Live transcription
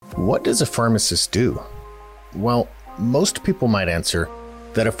What does a pharmacist do? Well, most people might answer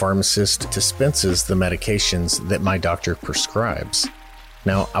that a pharmacist dispenses the medications that my doctor prescribes.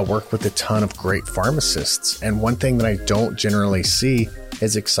 Now, I work with a ton of great pharmacists, and one thing that I don't generally see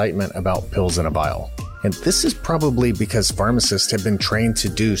is excitement about pills in a vial. And this is probably because pharmacists have been trained to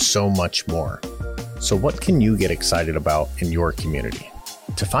do so much more. So what can you get excited about in your community?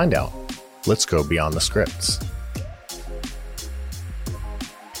 To find out, let's go beyond the scripts.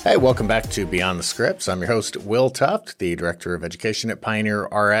 Hey, welcome back to Beyond the Scripts. I'm your host, Will Tuft, the Director of Education at Pioneer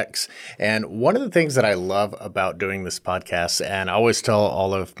RX. And one of the things that I love about doing this podcast, and I always tell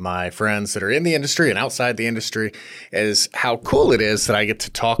all of my friends that are in the industry and outside the industry, is how cool it is that I get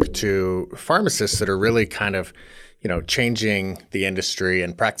to talk to pharmacists that are really kind of, changing the industry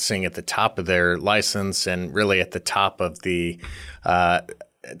and practicing at the top of their license and really at the top of the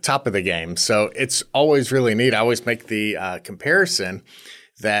game. So it's always really neat. I always make the comparison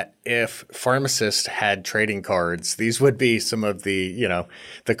that if pharmacists had trading cards, these would be some of the,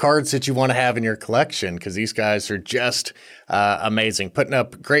 the cards that you want to have in your collection, because these guys are just amazing, putting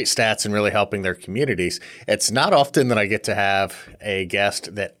up great stats and really helping their communities. It's not often that I get to have a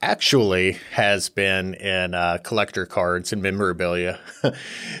guest that actually has been in collector cards and memorabilia.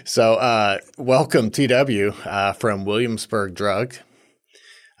 So welcome, TW, from Williamsburg Drug.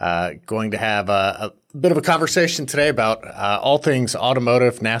 Going to have a bit of a conversation today about all things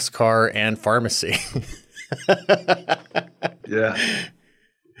automotive, NASCAR, and pharmacy. Yeah.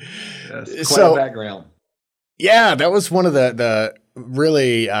 Yes, quite a background. Yeah, that was one of the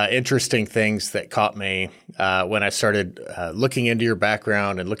really interesting things that caught me when I started looking into your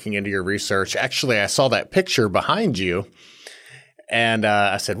background and looking into your research. Actually, I saw that picture behind you, and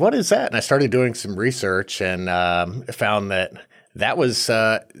I said, "What is that?" And I started doing some research and found that was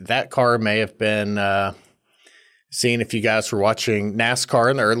that car may have been seen if you guys were watching NASCAR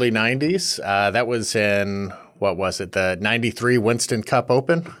in the early 90s. That was in, what was it, the 93 Winston Cup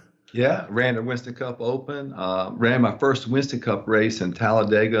Open? Yeah, ran the Winston Cup Open. Ran my first Winston Cup race in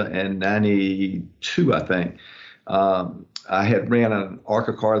Talladega in 92, I think. I had ran an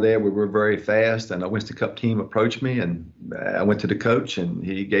ARCA car there. We were very fast, and a Winston Cup team approached me, and I went to the coach, and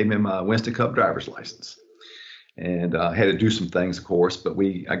he gave me my Winston Cup driver's license. And had to do some things, of course, but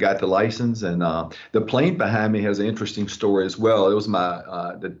I got the license, and the plane behind me has an interesting story as well. It was my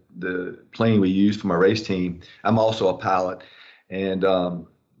the plane we used for my race team. I'm also a pilot, and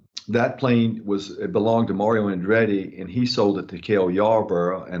that plane it belonged to Mario Andretti, and he sold it to Cale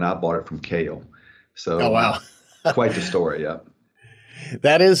Yarborough, and I bought it from Cale. So, oh wow, quite the story, yeah.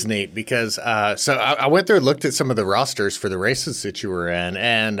 That is neat because so I went through and looked at some of the rosters for the races that you were in,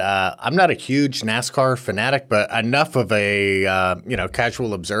 and I'm not a huge NASCAR fanatic, but enough of a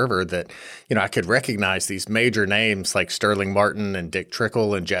casual observer that I could recognize these major names like Sterling Martin and Dick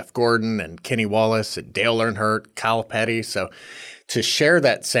Trickle and Jeff Gordon and Kenny Wallace and Dale Earnhardt, Kyle Petty. So to share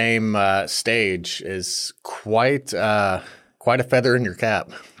that same stage is quite a feather in your cap.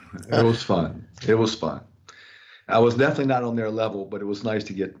 It was fun. It was fun. I was definitely not on their level, but it was nice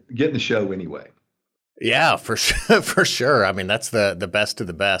to get in the show anyway. Yeah, for sure. For sure. I mean, that's the best of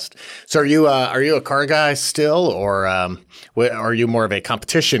the best. So are you a car guy still, or are you more of a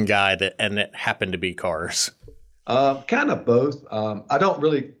competition guy that happened to be cars? Kind of both. I don't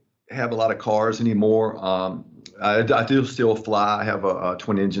really have a lot of cars anymore. I do still fly. I have a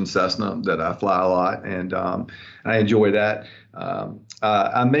twin engine Cessna that I fly a lot, and I enjoy that.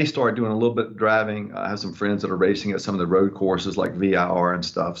 I may start doing a little bit of driving. I have some friends that are racing at some of the road courses like VIR and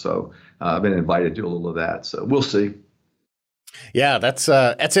stuff. So I've been invited to do a little of that. So we'll see. Yeah,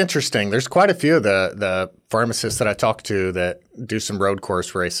 that's interesting. There's quite a few of the pharmacists that I talk to that do some road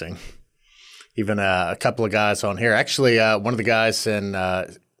course racing. Even a couple of guys on here. Actually, one of the guys in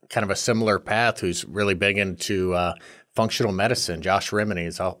kind of a similar path who's really big into functional medicine, Josh Remini,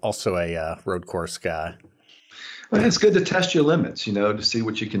 is also a road course guy. Well, it's good to test your limits, to see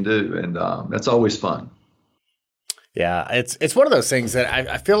what you can do, and that's always fun. Yeah, it's one of those things that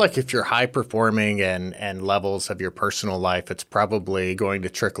I feel like if you're high performing and levels of your personal life, it's probably going to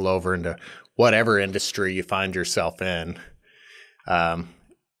trickle over into whatever industry you find yourself in.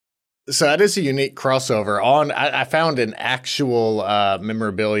 So that is a unique crossover. I found an actual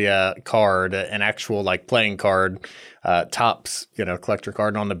memorabilia card, an actual playing card, Topps, collector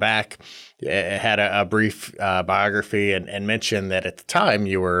card, and on the back it had a brief biography and mentioned that at the time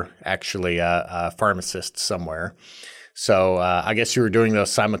you were actually a pharmacist somewhere. So I guess you were doing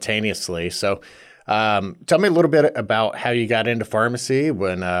those simultaneously. So tell me a little bit about how you got into pharmacy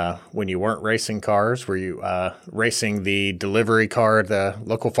when you weren't racing cars. Were you racing the delivery car at the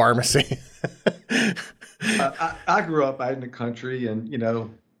local pharmacy? I grew up out in the country, and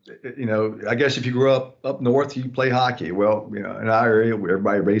I guess if you grew up north, you play hockey. Well, in our area,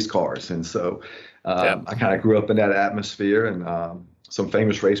 everybody raced cars, and so Yep. I kind of grew up in that atmosphere. And some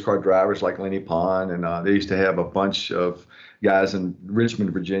famous race car drivers like Lenny Pond, and they used to have a bunch of guys in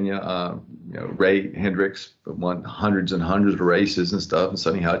Richmond, Virginia. Ray Hendricks won hundreds and hundreds of races and stuff, and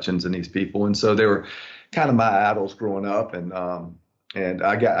Sonny Hutchins and these people. And so they were kind of my idols growing up, and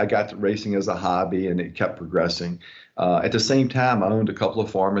I got to racing as a hobby, and it kept progressing. At the same time, I owned a couple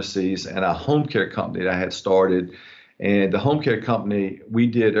of pharmacies and a home care company that I had started. And the home care company, we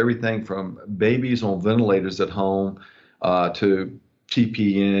did everything from babies on ventilators at home to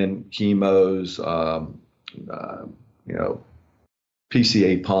TPN, chemos,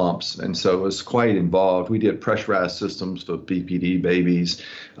 PCA pumps. And so it was quite involved. We did pressurized systems for BPD babies.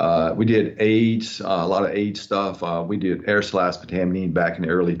 We did AIDS, a lot of AIDS stuff. We did aerosol aspartame back in the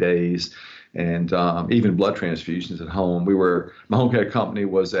early days, and even blood transfusions at home. My home care company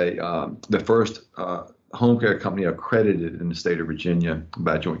was the first home care company accredited in the state of Virginia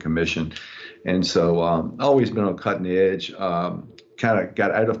by Joint Commission. And so always been on cutting edge. Kind of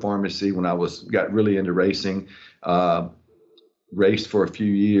got out of pharmacy when got really into racing. Raced for a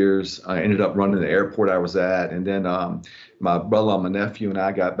few years. I ended up running the airport I was at, and then my brother and my nephew and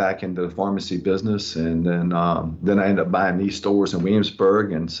I got back into the pharmacy business, and then I ended up buying these stores in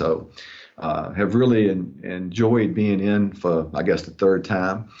Williamsburg, and so have really enjoyed being in for, I guess, the third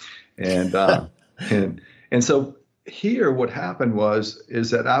time, and and so here what happened is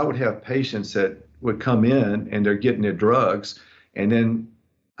that I would have patients that would come in and they're getting their drugs, and then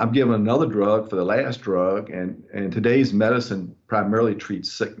I'm given another drug for the last drug, and today's medicine primarily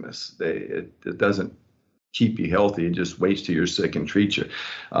treats sickness. It doesn't keep you healthy. It just waits till you're sick and treats you.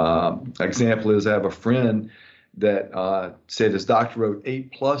 Example is I have a friend that said his doctor wrote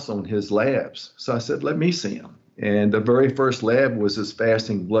 8+ on his labs. So I said, let me see him. And the very first lab was his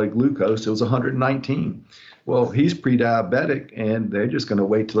fasting blood glucose. It was 119. Well, he's pre-diabetic, and they're just going to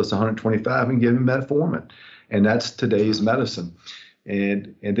wait till it's 125 and give him metformin. And that's today's medicine.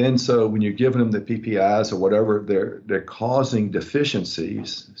 And then so when you're giving them the PPIs or whatever, they're causing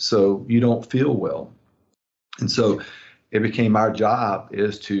deficiencies, so you don't feel well. And so it became our job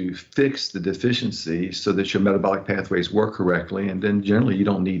is to fix the deficiencies so that your metabolic pathways work correctly, and then generally you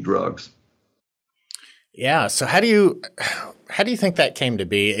don't need drugs. Yeah. So how do you think that came to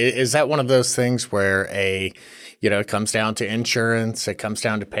be? Is that one of those things where it comes down to insurance, it comes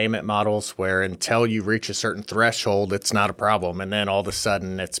down to payment models where until you reach a certain threshold, it's not a problem. And then all of a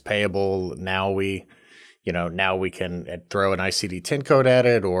sudden it's payable. Now we can throw an ICD-10 code at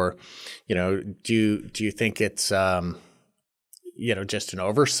it, or, do you think it's, just an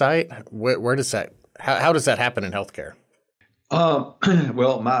oversight? Where does how does that happen in healthcare?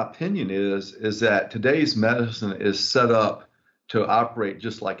 Well, my opinion is that today's medicine is set up to operate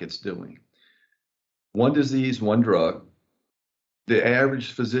just like it's doing. One disease, one drug. The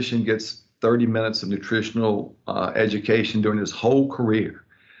average physician gets 30 minutes of nutritional education during his whole career.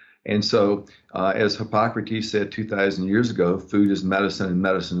 And so, as Hippocrates said 2,000 years ago, food is medicine and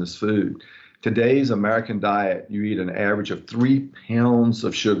medicine is food. Today's American diet, you eat an average of 3 pounds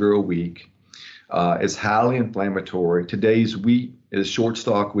of sugar a week. It's highly inflammatory. Today's wheat is short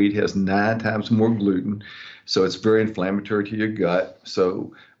stalk wheat, has 9 times more gluten. So it's very inflammatory to your gut.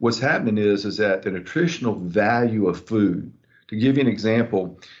 So what's happening is that the nutritional value of food, to give you an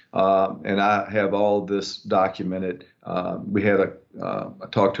example, and I have all this documented. I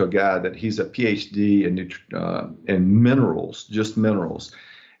talked to a guy that he's a PhD in minerals, just minerals.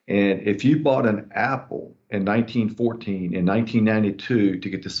 And if you bought an apple in 1914 and 1992 to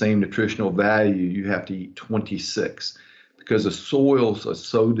get the same nutritional value, you have to eat 26 because the soils are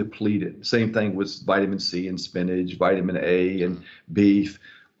so depleted. Same thing with vitamin C and spinach, vitamin A and beef.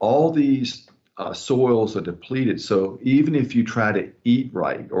 All these soils are depleted. So even if you try to eat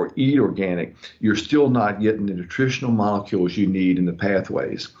right or eat organic, you're still not getting the nutritional molecules you need in the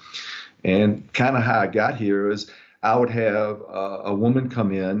pathways. And kind of how I got here is I would have a woman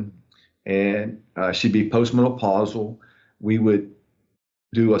come in, and she'd be postmenopausal. We would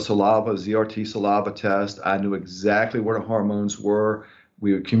do a ZRT saliva test. I knew exactly what her hormones were.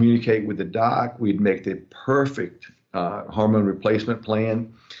 We would communicate with the doc. We'd make the perfect hormone replacement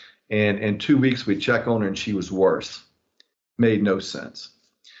plan. And in 2 weeks, we'd check on her, and she was worse. Made no sense.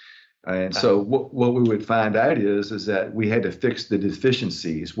 And so what we would find out is that we had to fix the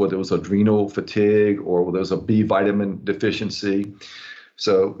deficiencies, whether it was adrenal fatigue or whether it was a B vitamin deficiency.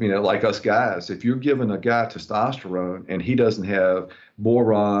 So, like us guys, if you're giving a guy testosterone and he doesn't have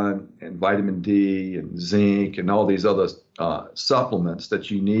boron and vitamin D and zinc and all these other supplements that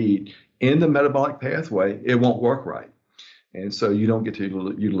you need in the metabolic pathway, it won't work right. And so you don't get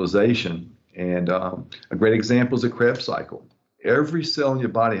to utilization. And a great example is a Krebs cycle. Every cell in your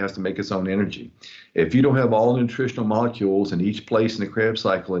body has to make its own energy. If you don't have all the nutritional molecules in each place in the Krebs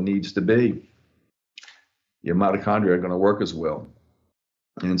cycle it needs to be, your mitochondria are going to work as well.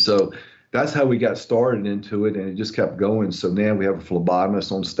 And so that's how we got started into it, and it just kept going. So now we have a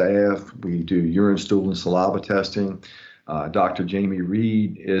phlebotomist on staff. We do urine, stool, and saliva testing. Dr. Jamie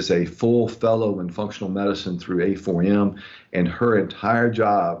Reed is a full fellow in functional medicine through A4M, and her entire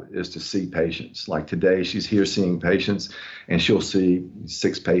job is to see patients. Like today, she's here seeing patients, and she'll see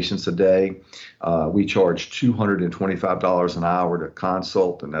 6 patients a day. We charge $225 an hour to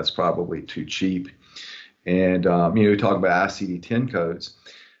consult, and that's probably too cheap. And, we talk about ICD-10 codes.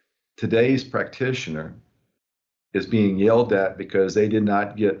 Today's practitioner is being yelled at because they did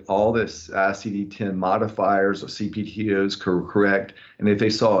not get all this ICD-10 modifiers or CPTOs correct. And if they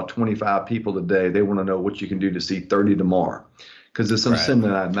saw 25 people today, they want to know what you can do to see 30 tomorrow, because there's some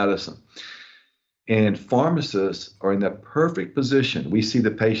similar in medicine. And pharmacists are in that perfect position. We see the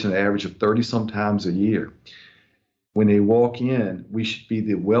patient an average of 30 sometimes a year. When they walk in, we should be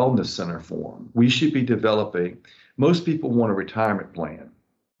the wellness center for them. We should be developing, most people want a retirement plan,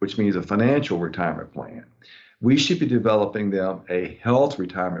 which means a financial retirement plan. We should be developing them a health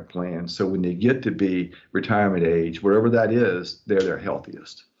retirement plan, so when they get to be retirement age, wherever that is, they're their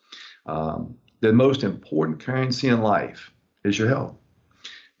healthiest. The most important currency in life is your health.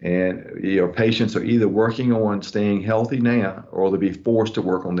 And your patients are either working on staying healthy now, or they'll be forced to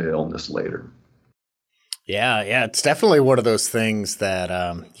work on the illness later. Yeah, it's definitely one of those things that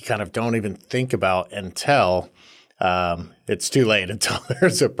you kind of don't even think about until it's too late, until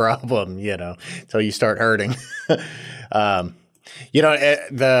there's a problem, until you start hurting. The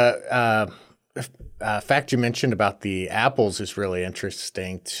fact you mentioned about the apples is really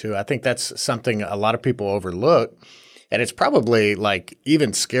interesting too. I think that's something a lot of people overlook, and it's probably like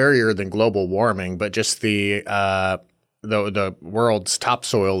even scarier than global warming, but just the world's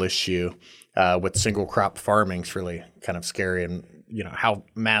topsoil issue with single crop farming is really kind of scary, and how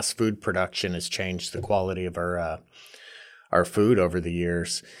mass food production has changed the quality of our food over the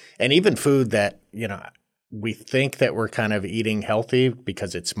years, and even food that we think that we're kind of eating healthy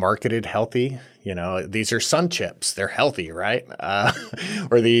because it's marketed healthy. These are sun chips; they're healthy, right?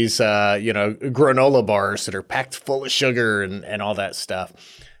 Or these granola bars that are packed full of sugar and all that stuff.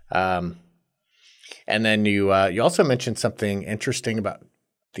 And then you also mentioned something interesting about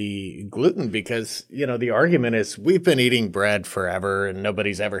the gluten, because the argument is we've been eating bread forever and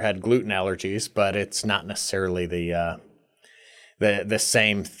nobody's ever had gluten allergies, but it's not necessarily the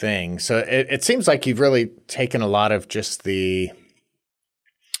same thing. So it seems like you've really taken a lot of just the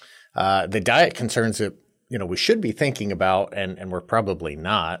diet concerns that we should be thinking about, and we're probably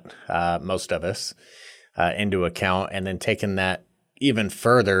not, most of us, into account, and then taking that even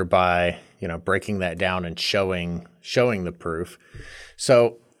further by breaking that down and showing the proof.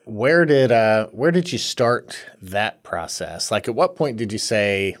 So where did you start that process? Like, at what point did you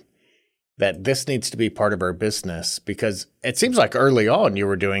say that this needs to be part of our business? Because it seems like early on you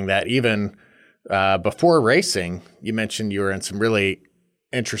were doing that, even before racing. You mentioned you were in some really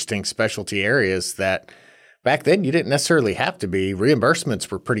interesting specialty areas that back then you didn't necessarily have to be.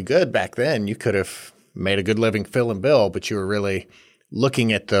 Reimbursements were pretty good back then. You could have made a good living filling bill, but you were really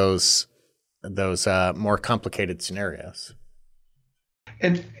looking at those more complicated scenarios.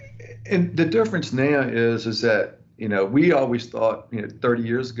 And the difference now is that we always thought 30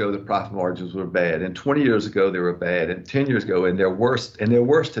 years ago the profit margins were bad, and 20 years ago they were bad, and 10 years ago, and they're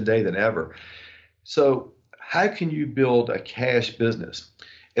worse today than ever. So how can you build a cash business?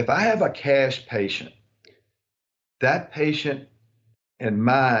 If I have a cash patient, that patient and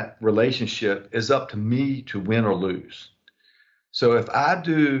my relationship is up to me to win or lose. So if I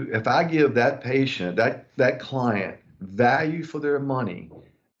give that patient, that client, value for their money,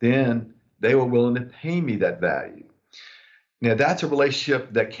 then they were willing to pay me that value. Now, that's a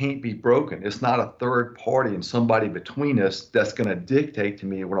relationship that can't be broken. It's not a third party and somebody between us that's going to dictate to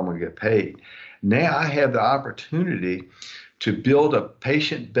me what I'm going to get paid. Now I have the opportunity to build a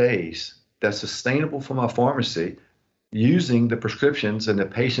patient base that's sustainable for my pharmacy using the prescriptions and the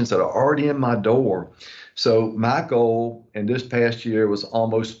patients that are already in my door. So my goal in this past year was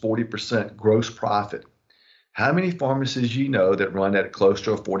almost 40% gross profit. How many pharmacies that run at close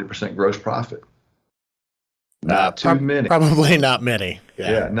to a 40% gross profit? Not too many. Probably not many.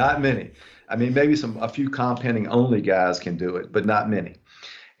 Yeah, not many. I mean, maybe a few compounding only guys can do it, but not many.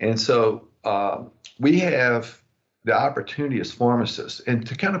 And so we have the opportunity as pharmacists, and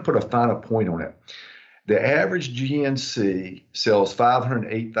to kind of put a final point on it, the average GNC sells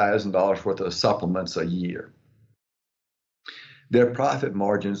 $508,000 worth of supplements a year. their profit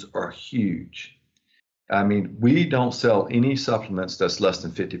margins are huge. I mean, we don't sell any supplements that's less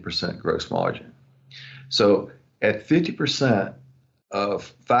than 50% gross margin. So at 50%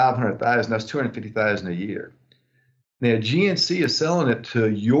 of 500,000, that's 250,000 a year. Now, GNC is selling it to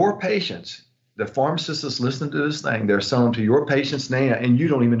your patients. The pharmacist is listening to this thing. They're selling to your patients now, and you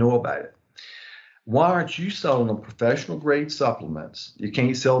don't even know about it. Why aren't you selling them professional grade supplements? You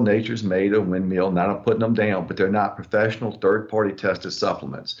can't sell Nature's Made or Windmill, not I'm putting them down, but they're not professional third-party tested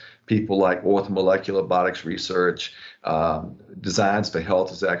supplements. People like Orthomolecular Robotics Research, Designs for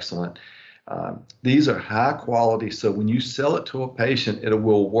Health is excellent. These are high quality, so when you sell it to a patient, it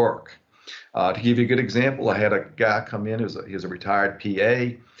will work. To give you a good example, I had a guy come in, he was a retired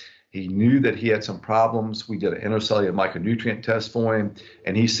PA. He knew that he had some problems. We did an intercellular micronutrient test for him,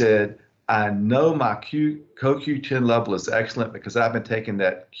 and he said, I know my CoQ10 level is excellent because I've been taking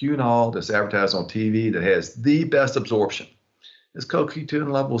that Qunol that's advertised on TV that has the best absorption. His CoQ10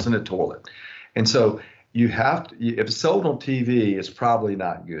 level's in the toilet. And so you have to, if it's sold on TV, it's probably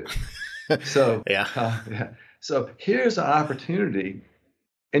not good. So, So here's an opportunity.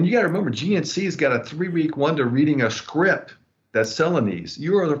 And you got to remember, GNC's got a 3-week wonder reading a script that's selling these.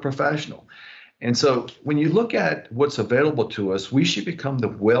 You are the professional. And so when you look at what's available to us, we should become the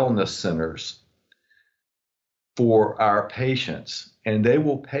wellness centers for our patients, and they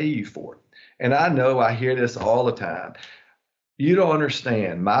will pay you for it. And I know I hear this all the time. You don't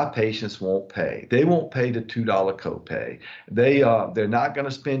understand. My patients won't pay. They won't pay the $2 copay. They're not going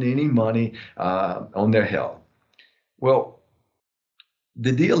to spend any money on their health. Well,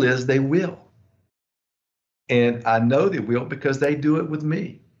 the deal is they will. And I know they will because they do it with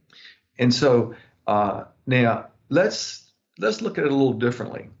me. And so now let's look at it a little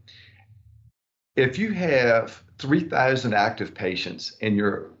differently. If you have 3,000 active patients in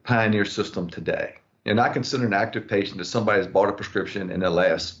your Pioneer system today, and I consider an active patient as somebody who's bought a prescription in the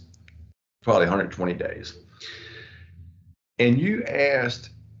last probably 120 days, and you asked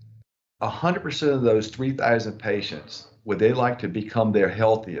 100% of those 3,000 patients, would they like to become their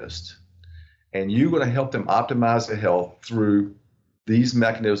healthiest? And you're going to help them optimize their health through these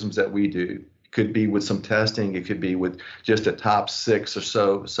mechanisms that we do. It could be with some testing. It could be with just the top 6 or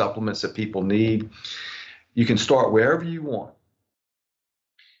so supplements that people need. You can start wherever you want.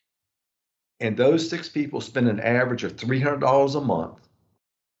 And those 6 people spend an average of $300 a month,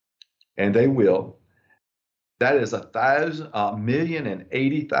 and they will. That is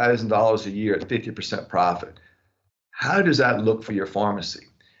 $1,080,000 a year at 50% profit. How does that look for your pharmacy?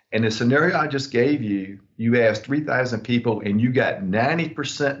 In the scenario I just gave you, you asked 3,000 people and you got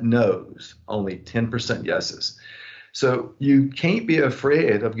 90% no's, only 10% yeses. So you can't be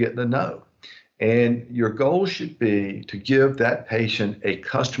afraid of getting a no. And your goal should be to give that patient a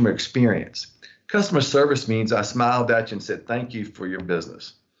customer experience. Customer service means I smiled at you and said, thank you for your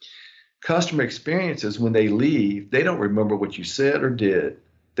business. Customer experience is when they leave, they don't remember what you said or did.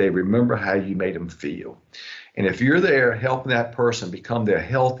 They remember how you made them feel. And if you're there helping that person become their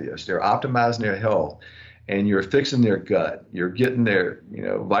healthiest, they're optimizing their health, and you're fixing their gut, you're getting their,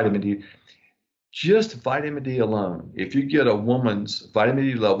 vitamin D, just vitamin D alone, if you get a woman's vitamin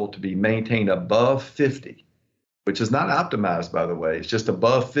D level to be maintained above 50, which is not optimized, by the way, it's just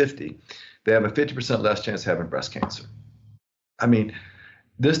above 50, they have a 50% less chance of having breast cancer. I mean,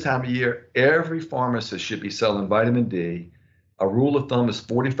 this time of year, every pharmacist should be selling vitamin D. A rule of thumb is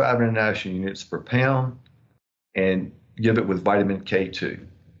 45 international units per pound, and give it with vitamin K2.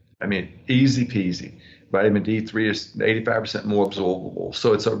 I mean, easy peasy. Vitamin D3 is 85% more absorbable.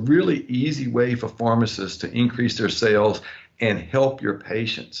 So it's a really easy way for pharmacists to increase their sales and help your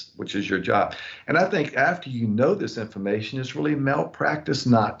patients, which is your job. And I think after you know this information, it's really malpractice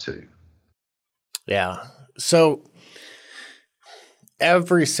not to. Yeah. So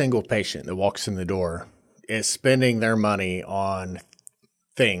every single patient that walks in the door is spending their money on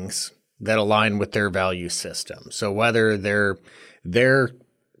things that align with their value system. So whether their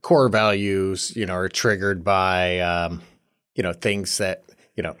core values, are triggered by, things that,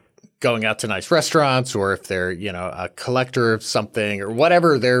 going out to nice restaurants, or if they're, a collector of something or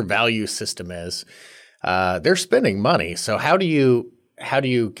whatever their value system is, they're spending money. So how do you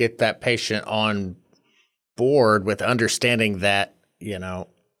get that patient on board with understanding that,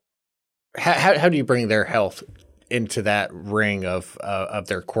 how do you bring their health into that ring of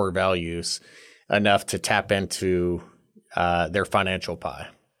their core values enough to tap into their financial pie?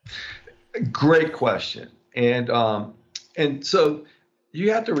 Great question. And so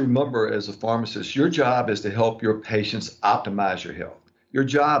you have to remember, as a pharmacist, your job is to help your patients optimize your health. Your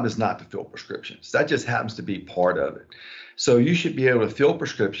job is not to fill prescriptions. That just happens to be part of it. So you should be able to fill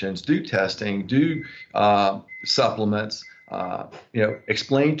prescriptions, do testing, do supplements,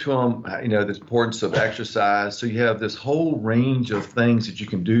 explain to them, the importance of exercise. So you have this whole range of things that you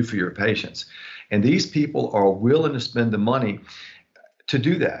can do for your patients. And these people are willing to spend the money to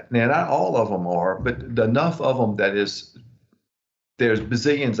do that. Now, not all of them are, but enough of them that there's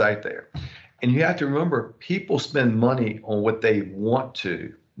bazillions out there. And you have to remember, people spend money on what they want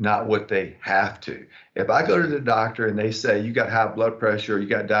to, not what they have to. If I go to the doctor and they say, you got high blood pressure, you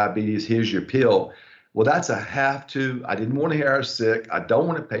got diabetes, here's your pill. Well, that's a have to. I didn't want to hear I was sick. I don't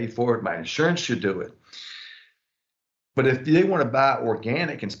want to pay for it. My insurance should do it. But if they want to buy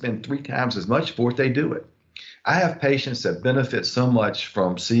organic and spend 3 times as much for it, they do it. I have patients that benefit so much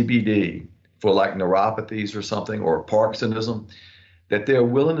from CBD for like neuropathies or something, or Parkinsonism, that they're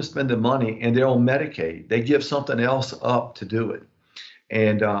willing to spend the money and they're on Medicaid. They give something else up to do it.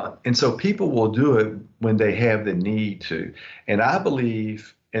 And so people will do it when they have the need to. And I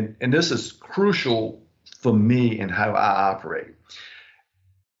believe, and this is crucial for me and how I operate.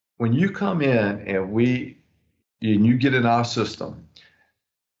 When you come in and you get in our system,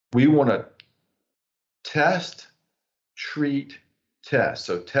 we want to test, treat, test.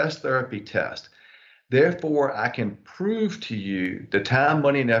 So test, therapy, test. Therefore, I can prove to you the time,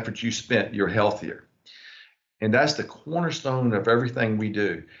 money, and effort you spent, you're healthier. And that's the cornerstone of everything we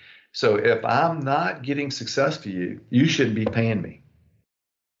do. So if I'm not getting success for you, you shouldn't be paying me.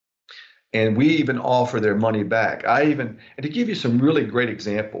 And we even offer their money back. And to give you some really great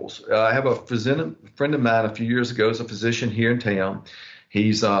examples, I have a friend of mine a few years ago, is a physician here in town.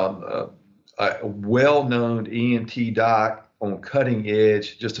 He's a well-known ENT doc on cutting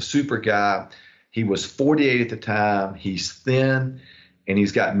edge, just a super guy. He was 48 at the time. He's thin, and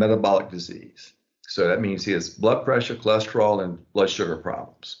he's got metabolic disease. So that means he has blood pressure, cholesterol, and blood sugar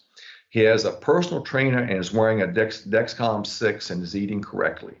problems. He has a personal trainer and is wearing a Dexcom 6 and is eating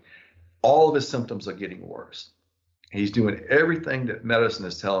correctly. All of his symptoms are getting worse. He's doing everything that medicine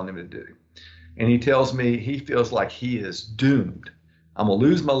is telling him to do. And he tells me he feels like he is doomed. I'm going to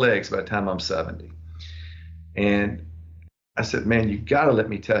lose my legs by the time I'm 70. And I said, man, you got to let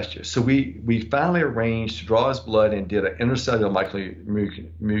me test you. So we finally arranged to draw his blood and did an intercellular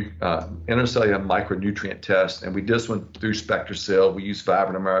micronutrient test. And we did this one through SpectraCell. We used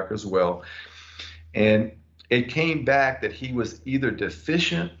Fiber America as well. And it came back that he was either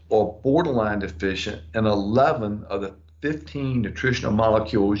deficient or borderline deficient in 11 of the 15 nutritional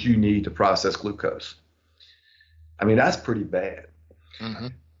molecules you need to process glucose. I mean, that's pretty bad. Mm-hmm.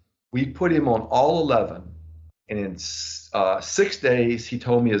 We put him on all 11. And in 6 days, he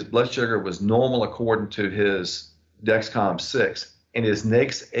told me his blood sugar was normal according to his Dexcom 6, and his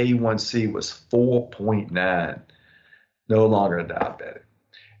next A1C was 4.9, no longer a diabetic.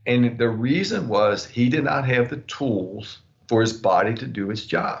 And the reason was he did not have the tools for his body to do its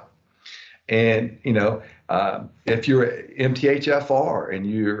job. And, if you're MTHFR and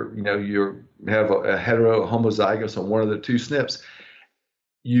you have a heterohomozygous on one of the 2 SNPs,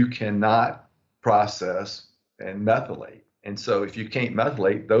 you cannot process and methylate. And so if you can't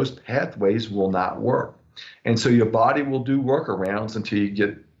methylate, those pathways will not work. And so your body will do workarounds until you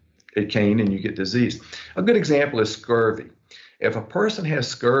get a cane and you get disease. A good example is scurvy. If a person has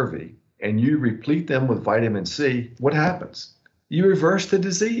scurvy and you replete them with vitamin C, what happens? You reverse the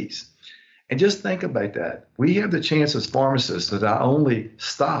disease. And just think about that. We have the chance as pharmacists to not only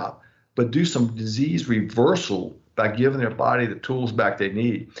stop, but do some disease reversal by giving their body the tools back they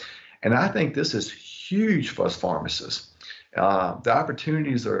need. And I think this is huge for us pharmacists. The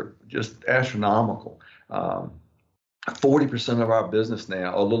opportunities are just astronomical. 40% of our business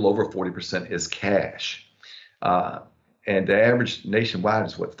now, a little over 40%, is cash. And the average nationwide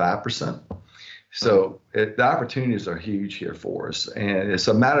is 5%? So the opportunities are huge here for us. And it's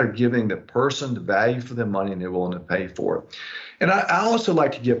a matter of giving the person the value for their money and they're willing to pay for it. And I also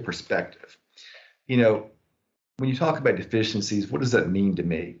like to give perspective. When you talk about deficiencies, what does that mean to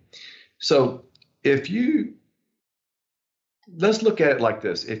me? So let's look at it like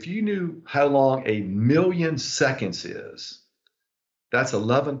this. If you knew how long 1,000,000 seconds is, that's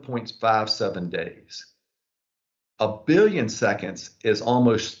 11.57 days. 1 billion seconds is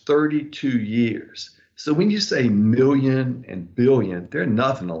almost 32 years. So when you say million and billion, they're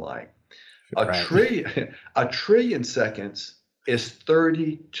nothing alike. Right. A trillion seconds is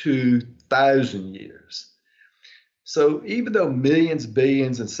 32,000 years. So even though millions,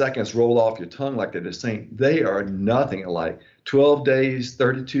 billions, and seconds roll off your tongue like they're the same, they are nothing alike. 12 days,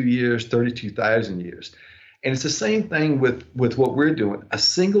 32 years, 32,000 years. And it's the same thing with what we're doing. A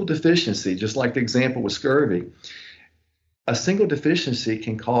single deficiency, just like the example with scurvy, a single deficiency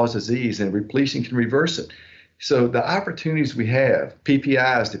can cause disease and repletion can reverse it. So the opportunities we have,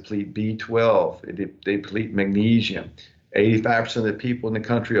 PPIs deplete B12, they deplete magnesium. 85% of the people in the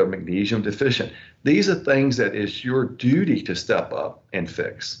country are magnesium deficient. These are things that is your duty to step up and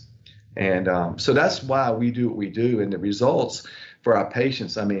fix. And so that's why we do what we do. And the results for our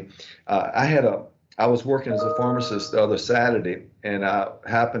patients, I mean, I was working as a pharmacist the other Saturday, and I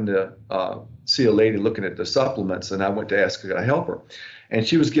happened to see a lady looking at the supplements, and I went to ask her, could I help her? And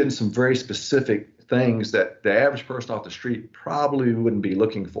she was getting some very specific things that the average person off the street probably wouldn't be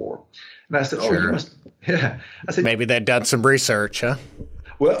looking for. And I said, Sure. oh, you must, yeah. I said, maybe they'd done some research, huh?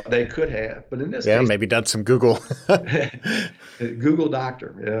 well, they could have, but in this case, maybe done some Google. Google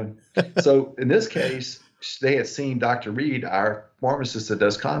doctor, yeah. So in this case, they had seen Dr. Reed, our pharmacist that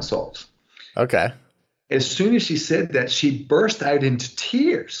does consults. Okay. As soon as she said that, she burst out into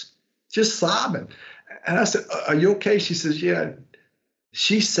tears, just sobbing. And I said, are you okay? She says, yeah.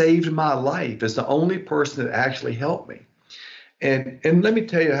 She saved my life as the only person that actually helped me. And let me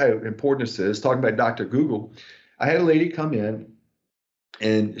tell you how important this is. Talking about Dr. Google, I had a lady come in,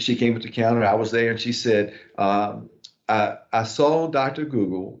 and she came to the counter. I was there, and she said, I saw Dr.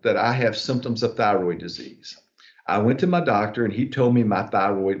 Google that I have symptoms of thyroid disease. I went to my doctor, and he told me my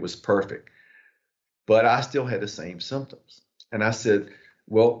thyroid was perfect, but I still had the same symptoms. And I said,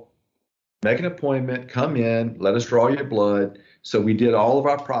 well, make an appointment, come in, let us draw your blood. So we did all of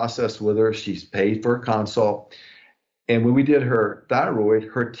our process with her. She's paid for a consult. And when we did her thyroid,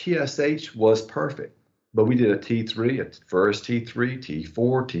 her TSH was perfect. But we did a T3, a first T3, T4,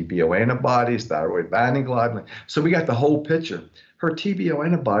 TBO antibodies, thyroid binding globulin. So we got the whole picture. Her TBO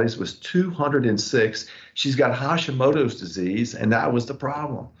antibodies was 206. She's got Hashimoto's disease, and that was the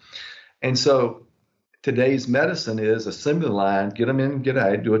problem. And so today's medicine is assembly line, get them in, get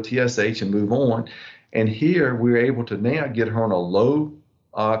out, do a TSH and move on. And here we're able to now get her on a low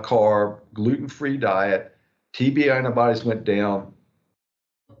carb, gluten-free diet. TB antibodies went down.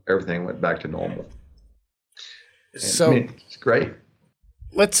 Everything went back to normal. And, so it's great.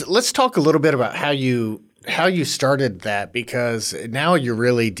 Let's talk a little bit about how you started that, because now you're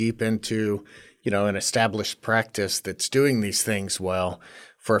really deep into, an established practice that's doing these things well.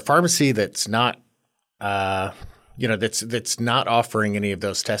 For a pharmacy that's not that's not offering any of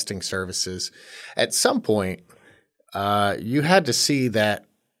those testing services, at some point, you had to see that,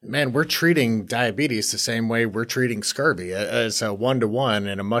 man, we're treating diabetes the same way we're treating scurvy, as a one-to-one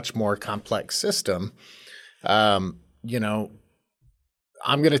in a much more complex system. I'm going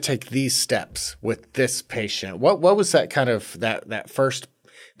to take these steps with this patient. What was that kind of that first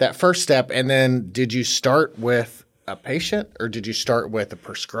step? And then did you start with a patient, or did you start with a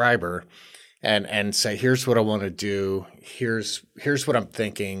prescriber and say, here's what I want to do. Here's what I'm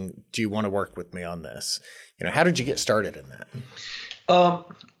thinking. Do you want to work with me on this? How did you get started in that?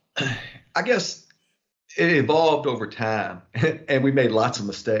 I guess it evolved over time, and we made lots of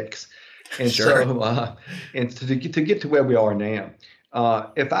mistakes. And sure. So, and to get to where we are now,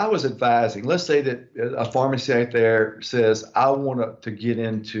 if I was advising, let's say that a pharmacy out there says, I want to get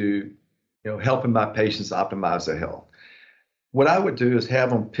into, helping my patients optimize their health. What I would do is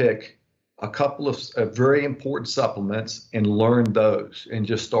have them pick a couple of very important supplements and learn those, and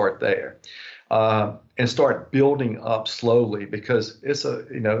just start there, and start building up slowly, because it's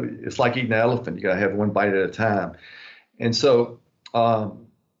it's like eating an elephant. You got to have one bite at a time. And so,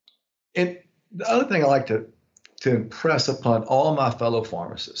 and the other thing I like to impress upon all my fellow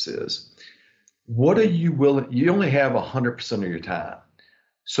pharmacists is, what are you willing? You only have 100% of your time.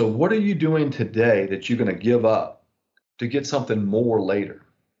 So what are you doing today that you're going to give up to get something more later?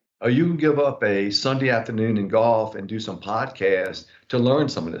 Or you can give up a Sunday afternoon in golf and do some podcasts to learn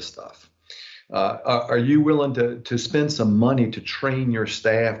some of this stuff. Are you willing to spend some money to train your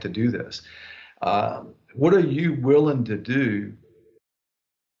staff to do this? What are you willing to do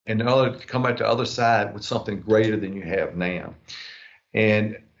in order to come out the other side with something greater than you have now?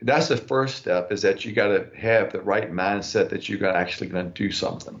 And that's the first step, is that you got to have the right mindset that you're actually going to do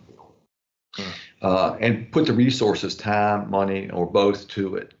something, and put the resources, time, money, or both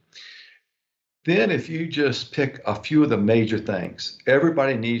to it. Then if you just pick a few of the major things,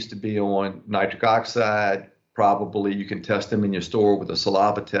 everybody needs to be on nitric oxide. Probably you can test them in your store with a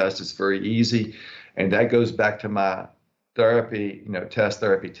saliva test. It's very easy. And that goes back to my therapy,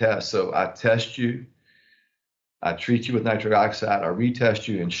 therapy test. So I test you, I treat you with nitric oxide, I retest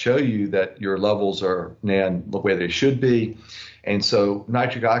you and show you that your levels are now the way they should be. And so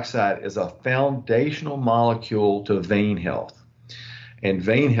nitric oxide is a foundational molecule to vein health. And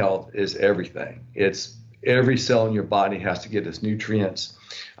vein health is everything. It's every cell in your body has to get its nutrients,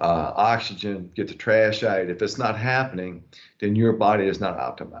 oxygen, get the trash out. If it's not happening, then your body is not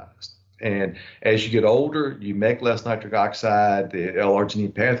optimized. And as you get older, you make less nitric oxide. The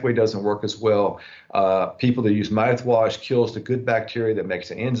L-arginine pathway doesn't work as well. People that use mouthwash kills the good bacteria that makes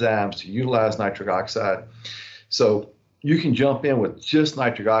the enzymes to utilize nitric oxide. So you can jump in with just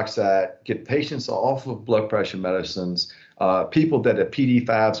nitric oxide, get patients off of blood pressure medicines. People that the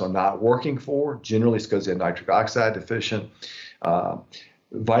PD5s are not working for, generally it's because they're nitric oxide deficient.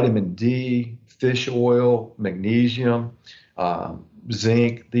 Vitamin D, fish oil, magnesium,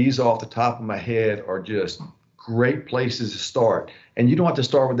 zinc, these off the top of my head are just great places to start. And you don't have to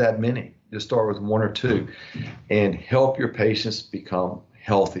start with that many. Just start with one or two and help your patients become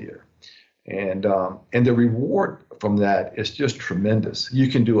healthier. And the reward from that is just tremendous. You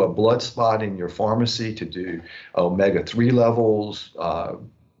can do a blood spot in your pharmacy to do omega-3 levels,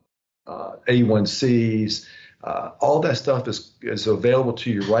 A1Cs, all that stuff is available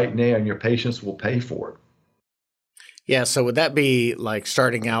to you right now, and your patients will pay for it. Yeah, so would that be like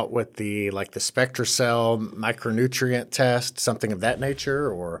starting out with the SpectraCell micronutrient test, something of that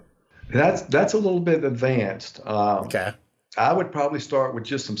nature, or? That's a little bit advanced. Okay. I would probably start with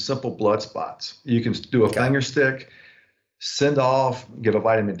just some simple blood spots. You can do a finger stick, send off, get a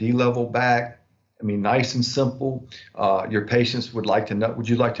vitamin D level back. I mean, nice and simple. Your patients would like to know, would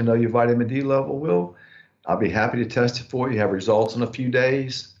you like to know your vitamin D level, Will? I'll be happy to test it for you. Have results in a few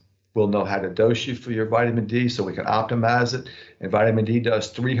days. We'll know how to dose you for your vitamin D so we can optimize it. And vitamin D does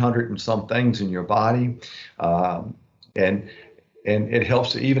 300 and some things in your body. And it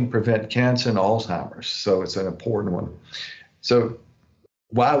helps to even prevent cancer and Alzheimer's. So it's an important one. So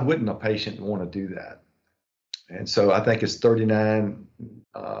why wouldn't a patient want to do that? And so I think it's $39,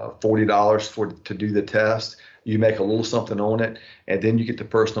 $40 to do the test. You make a little something on it, and then you get the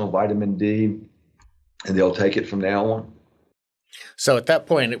personal vitamin D, and they'll take it from now on. So at that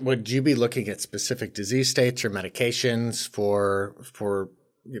point, would you be looking at specific disease states or medications for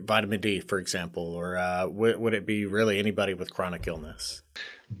vitamin D, for example, or would it be really anybody with chronic illness?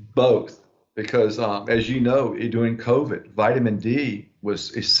 Both. Because as you know, during COVID, vitamin D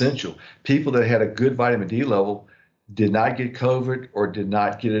was essential. People that had a good vitamin D level did not get COVID or did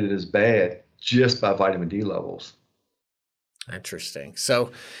not get it as bad just by vitamin D levels. Interesting.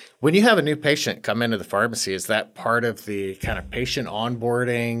 So when you have a new patient come into the pharmacy, is that part of the kind of patient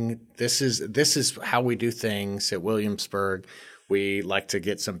onboarding? This is how we do things at Williamsburg. We like to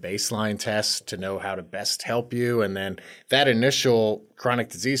get some baseline tests to know how to best help you. And then that initial chronic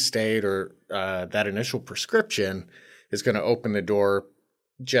disease state or that initial prescription is going to open the door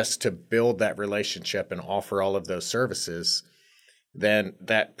just to build that relationship and offer all of those services. Then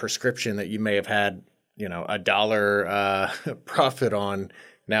that prescription that you may have had, $1 profit on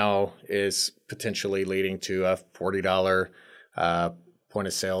now is potentially leading to a $40 point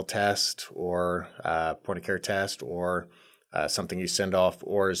of sale test or point of care test or something you send off,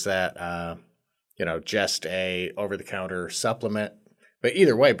 or is that, just a over-the-counter supplement? But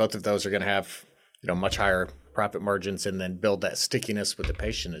either way, both of those are going to have, much higher profit margins and then build that stickiness with the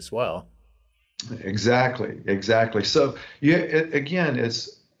patient as well. Exactly. So again,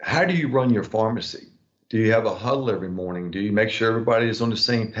 it's how do you run your pharmacy? Do you have a huddle every morning? Do you make sure everybody is on the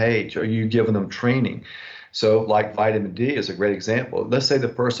same page? Are you giving them training? So like vitamin D is a great example. Let's say the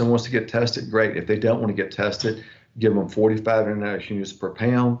person wants to get tested, great. If they don't want to get tested, give them 45 international units per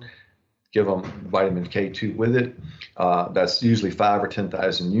pound, give them vitamin K2 with it. That's usually 5 or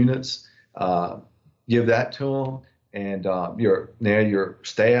 10,000 units. Give that to them. And your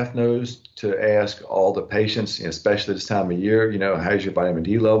staff knows to ask all the patients, especially this time of year, how's your vitamin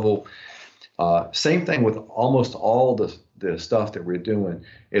D level? Same thing with almost all the stuff that we're doing.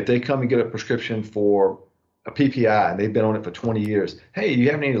 If they come and get a prescription for a PPI and they've been on it for 20 years, hey, do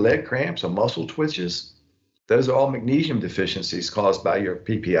you have any leg cramps or muscle twitches? Those are all magnesium deficiencies caused by your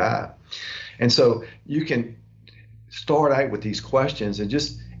PPI. And so you can start out with these questions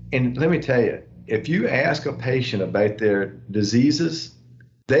and let me tell you, if you ask a patient about their diseases,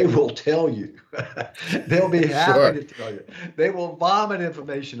 they will tell you. They'll be happy to tell you. They will vomit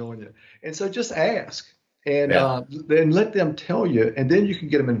information on you. And so just ask and then let them tell you, and then you can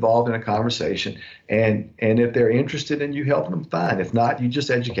get them involved in a conversation. And if they're interested in you helping them, fine. If not, you just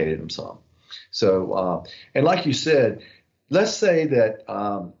educated them some. So, and like you said, let's say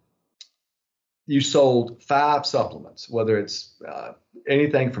that you sold 5 supplements, whether it's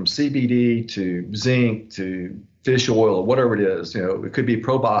anything from CBD to zinc to fish oil or whatever it is, it could be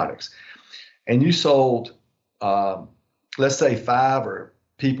probiotics. And you sold, let's say 5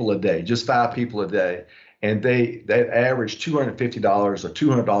 people a day, just 5 people a day, and they averaged $250 or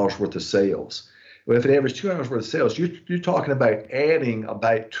 $200 worth of sales. Well, if it averaged $200 worth of sales, you're talking about adding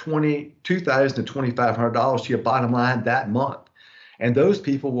about $2,000 to $2,500 to your bottom line that month. And those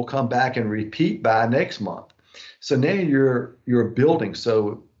people will come back and repeat buy next month. So now you're building.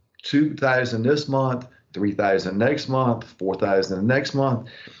 So 2,000 this month, 3,000 next month, 4,000 the next month.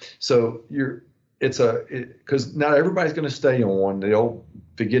 So because not everybody's going to stay on. They'll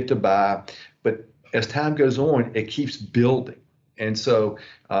forget to buy, but as time goes on, it keeps building. And so,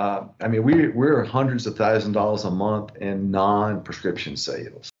 we're hundreds of thousands of dollars a month in non-prescription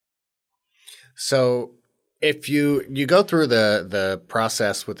sales. So if you go through the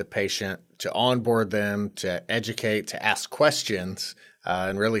process with the patient to onboard them, to educate, to ask questions,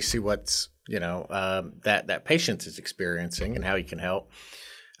 and really see what's that patient is experiencing and how you can help.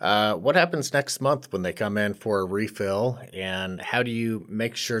 What happens next month when they come in for a refill, and how do you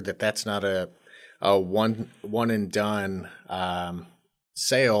make sure that that's not a one and done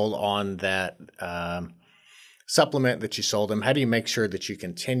sale on that supplement that you sold them? How do you make sure that you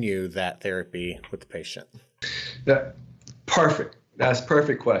continue that therapy with the patient? Perfect. That's a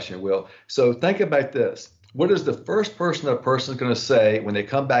perfect question, Will. So think about this. What is the first person a person's going to say when they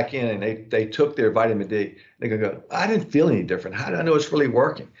come back in and they took their vitamin D? They're going to go, I didn't feel any different. How do I know it's really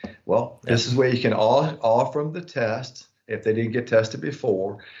working? Well, this is where you can offer them the test if they didn't get tested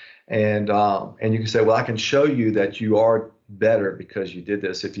before. And you can say, well, I can show you that you are better because you did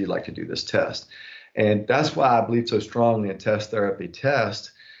this if you'd like to do this test. And that's why I believe so strongly in test therapy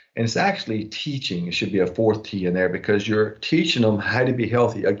test. And it's actually teaching. It should be a fourth T in there because you're teaching them how to be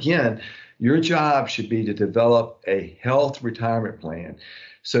healthy. Again, your job should be to develop a health retirement plan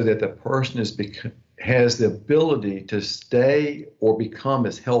so that the person has the ability to stay or become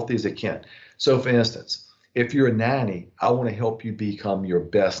as healthy as they can. So, for instance, if you're a 90, I want to help you become your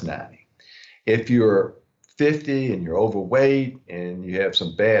best 90. If you're 50 and you're overweight and you have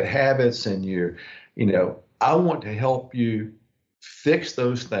some bad habits and I want to help you fix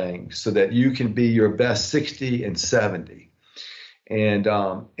those things so that you can be your best 60 and 70. And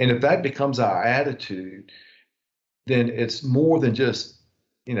if that becomes our attitude, then it's more than just,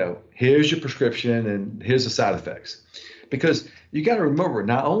 here's your prescription and here's the side effects. Because you got to remember,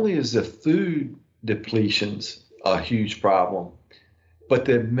 not only is the food depletions a huge problem, but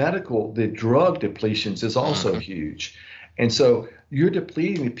the drug depletions is also huge. And so you're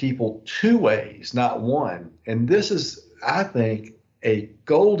depleting the people two ways, not one. And this is, I think, a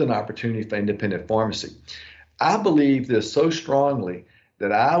golden opportunity for independent pharmacy. I believe this so strongly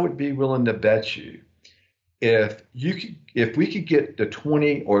that I would be willing to bet you if we could get to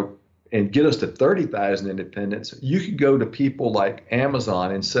 20 and get us to 30,000 independents, you could go to people like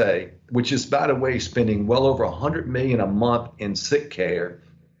Amazon and say, which is, by the way, spending well over $100 million a month in sick care.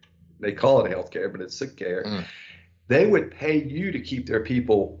 They call it health care, but it's sick care. They would pay you to keep their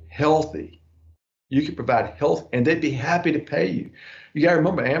people healthy. You could provide health, and they'd be happy to pay you. You got to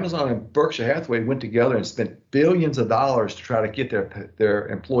remember, Amazon and Berkshire Hathaway went together and spent billions of dollars to try to get their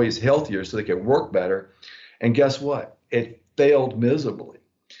employees healthier so they could work better. And guess what? It failed miserably.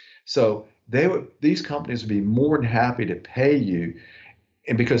 So these companies would be more than happy to pay you,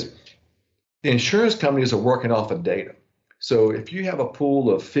 and because the insurance companies are working off of data. So if you have a pool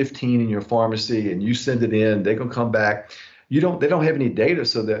of 15 in your pharmacy and you send it in, they're going to come back. They don't have any data,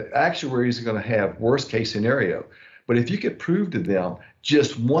 so the actuaries are going to have worst case scenario. But if you could prove to them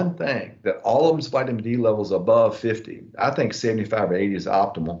just one thing, that all of them's vitamin D levels above 50, I think 75 or 80 is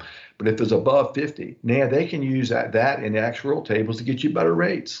optimal. But if it's above 50, now they can use that in the actuarial tables to get you better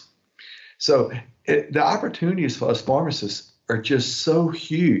rates. So the opportunities for us pharmacists are just so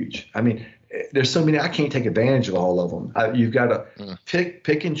huge. I mean, there's so many, I can't take advantage of all of them. You've got to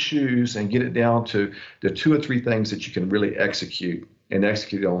pick and choose and get it down to the 2 or 3 things that you can really execute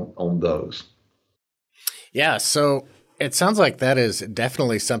on those. Yeah. So it sounds like that is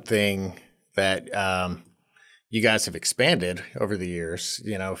definitely something that you guys have expanded over the years.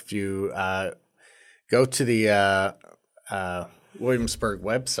 If you go to the Williamsburg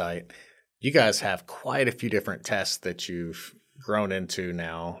website, you guys have quite a few different tests that you've grown into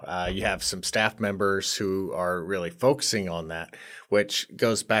now. You have some staff members who are really focusing on that, which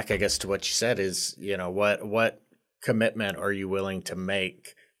goes back, I guess, to what you said is, what commitment are you willing to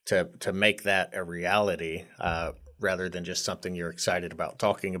make to make that a reality, rather than just something you're excited about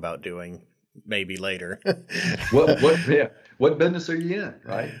talking about doing maybe later. What business are you in,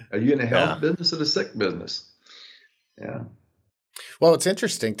 right? Are you in the health business or the sick business? Yeah. Well, what's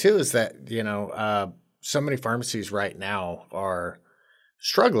interesting too is that, so many pharmacies right now are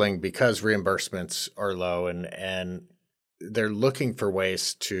struggling because reimbursements are low and they're looking for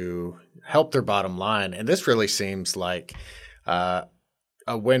ways to help their bottom line. And this really seems like a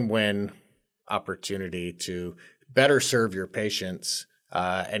win-win opportunity to better serve your patients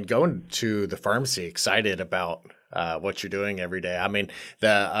and go into the pharmacy excited about what you're doing every day. I mean,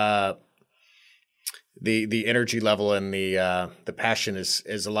 the the energy level and the passion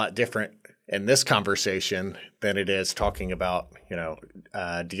is a lot different in this conversation than it is talking about,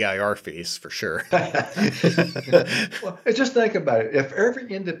 DIR fees for sure. Well, just think about it. If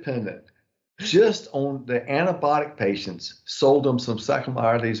every independent just on the antibiotic patients sold them some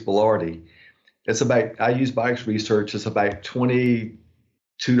Saccharomyces boulardii, it's about, I use Bikes Research, it's about $22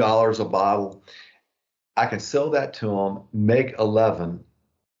 a bottle. I can sell that to them, make 11.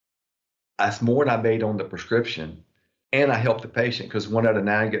 That's more than I made on the prescription. And I help the patient because 1 out of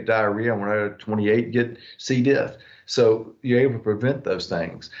 9 get diarrhea and 1 out of 28 get C. diff. So you're able to prevent those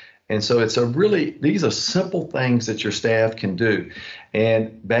things. And so these are simple things that your staff can do.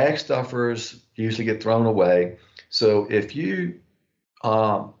 And bag stuffers usually get thrown away. So if you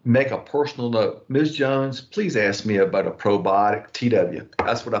make a personal note, Ms. Jones, please ask me about a probiotic TW.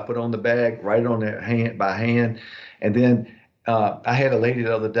 That's what I put on the bag, write it on there by hand. And then I had a lady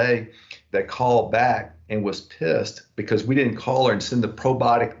the other day that called back and was pissed because we didn't call her and send the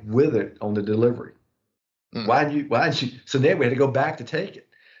probiotic with it on the delivery. Why didn't you? So then we had to go back to take it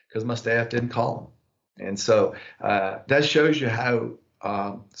because my staff didn't call them. And so that shows you how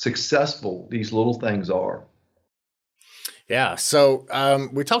successful these little things are. Yeah. So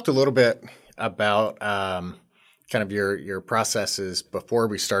we talked a little bit about kind of your processes before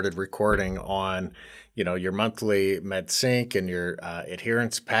we started recording on, your monthly MedSync and your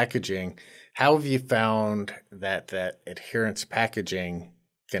adherence packaging. How have you found that adherence packaging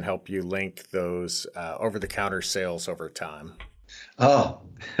can help you link those over-the-counter sales over time? Oh,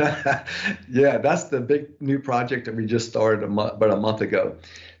 yeah, that's the big new project that we just started about a month ago.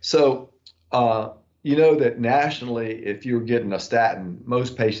 So, you know that nationally, if you're getting a statin,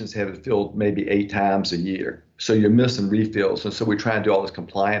 most patients have it filled maybe 8 times a year. So you're missing refills. And so we try and do all this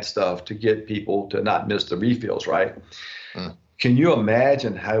compliance stuff to get people to not miss the refills, right? Can you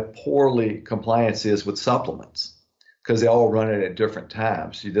imagine how poorly compliance is with supplements? Because they all run it at different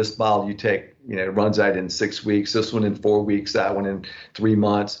times. This bottle you take, runs out in 6 weeks, this one in 4 weeks, that one in 3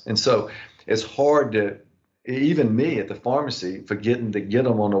 months. And so it's hard to, even me at the pharmacy, forgetting to get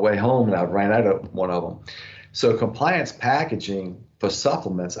them on the way home, and I ran out of one of them. So compliance packaging for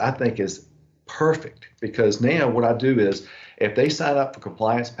supplements, I think, is perfect, because now what I do is if they sign up for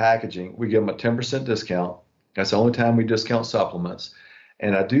compliance packaging, we give them a 10% discount. That's the only time we discount supplements.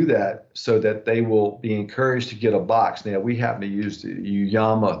 And I do that so that they will be encouraged to get a box. Now, we happen to use the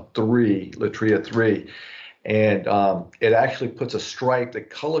Uyama 3, Latria 3, and it actually puts a stripe that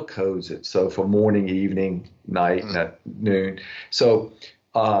color codes it. So for morning, evening, night, and at noon. So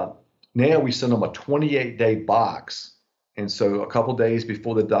now we send them a 28-day box. And so a couple days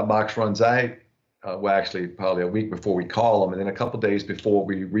before the box runs out, well, actually probably a week before we call them, and then a couple days before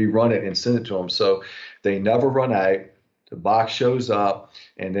we rerun it and send it to them. So they never run out. The box shows up,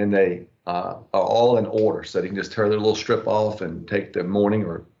 and then they are all in order. So they can just tear their little strip off and take the morning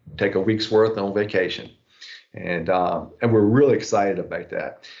or take a week's worth on vacation. And we're really excited about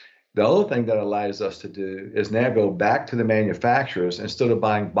that. The other thing that allows us to do is now go back to the manufacturers. Instead of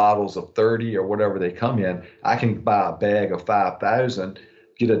buying bottles of 30 or whatever they come in, I can buy a bag of 5,000,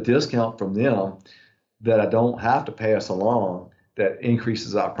 get a discount from them that I don't have to pass along, that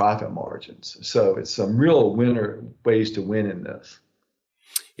increases our profit margins. So it's some real ways to win in this.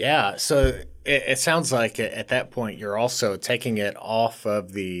 Yeah. So it sounds like at that point, you're also taking it off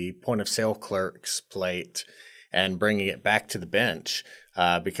of the point of sale clerk's plate and bringing it back to the bench,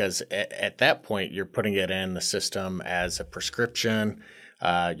 because at that point, you're putting it in the system as a prescription.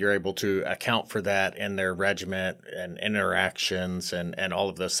 You're able to account for that in their regimen and interactions and all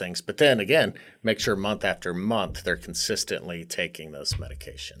of those things. But then again, make sure month after month, they're consistently taking those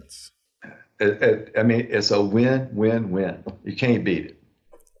medications. I mean, it's a win-win-win. You can't beat it.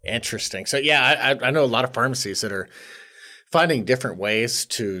 Interesting. So yeah, I know a lot of pharmacies that are finding different ways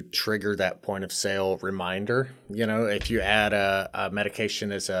to trigger that point of sale reminder. If you add a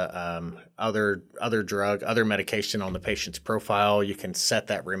medication as a other drug, other medication on the patient's profile, you can set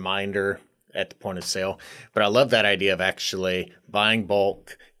that reminder at the point of sale. But I love that idea of actually buying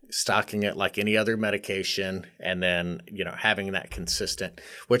bulk, stocking it like any other medication, and then, having that consistent,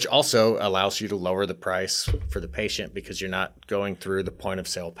 which also allows you to lower the price for the patient because you're not going through the point of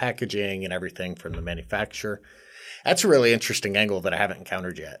sale packaging and everything from the manufacturer. That's a really interesting angle that I haven't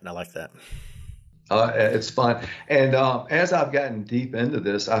encountered yet, and I like that. It's fun. And as I've gotten deep into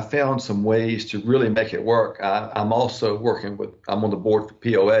this, I found some ways to really make it work. I'm also I'm on the board for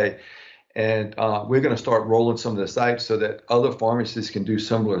POA, and we're going to start rolling some of the sites so that other pharmacists can do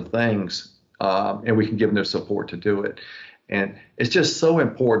similar things, and we can give them their support to do it. And it's just so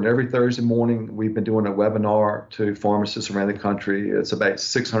important. Every Thursday morning, we've been doing a webinar to pharmacists around the country. It's about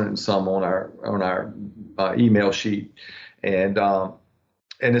 600 and some on our email sheet, and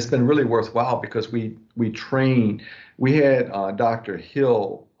it's been really worthwhile because we train. We had Dr.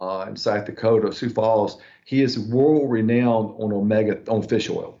 Hill in South Dakota, Sioux Falls. He is world renowned on fish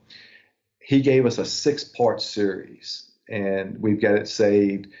oil. He gave us a 6-part series, and we've got it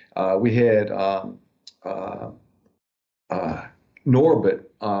saved. We had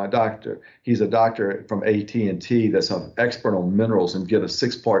Norbert, doctor. He's a doctor from AT&T that's an expert on minerals, and did a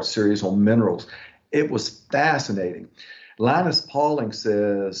 6-part series on minerals. It was fascinating. Linus Pauling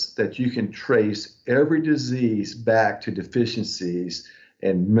says that you can trace every disease back to deficiencies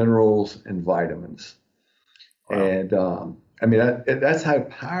in minerals and vitamins. Wow. And I mean, that's how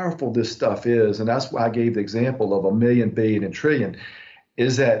powerful this stuff is. And that's why I gave the example of a million, billion, and trillion,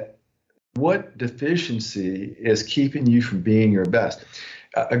 is that what deficiency is keeping you from being your best.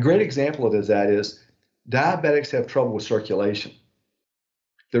 A great example of that is diabetics have trouble with circulation.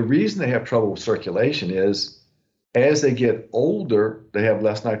 The reason they have trouble with circulation is as they get older, they have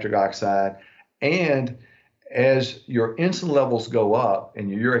less nitric oxide, and as your insulin levels go up and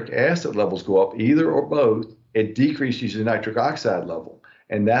your uric acid levels go up, either or both, it decreases your nitric oxide level.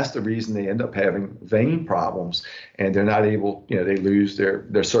 And that's the reason they end up having vein problems, and they're not able, they lose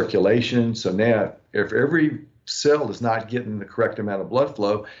their circulation. So now if every cell is not getting the correct amount of blood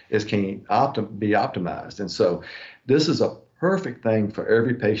flow, it can't be optimized. And so this is a perfect thing for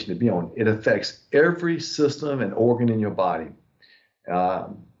every patient to be on. It affects every system and organ in your body.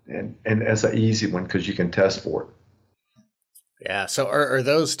 And that's an easy one because you can test for it. Yeah. So are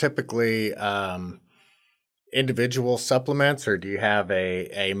those typically individual supplements, or do you have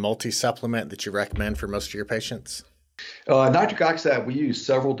a multi-supplement that you recommend for most of your patients? Nitric oxide, we use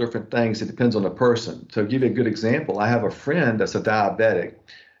several different things. It depends on the person. To give you a good example, I have a friend that's a diabetic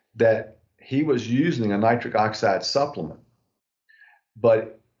that he was using a nitric oxide supplement,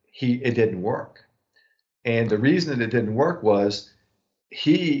 but it didn't work. And the reason that it didn't work was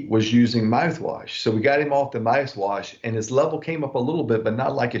he was using mouthwash. So we got him off the mouthwash, and his level came up a little bit, but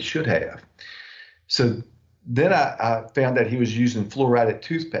not like it should have. So then I found that he was using fluoride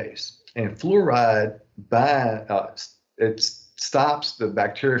toothpaste, and fluoride it stops the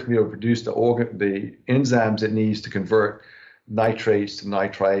bacteria from being able to produce the enzymes it needs to convert nitrates to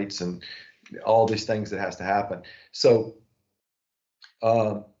nitrites and all these things that has to happen. So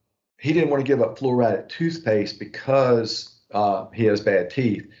he didn't want to give up fluoride toothpaste because he has bad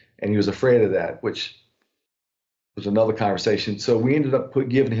teeth, and he was afraid of that, which was another conversation. So we ended up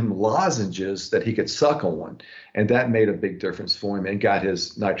giving him lozenges that he could suck on, and that made a big difference for him and got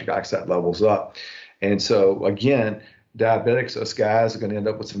his nitric oxide levels up. And so again, diabetics, us guys, are going to end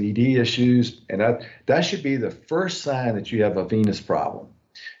up with some ED issues, and that should be the first sign that you have a venous problem.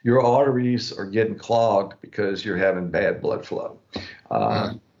 Your arteries are getting clogged because you're having bad blood flow.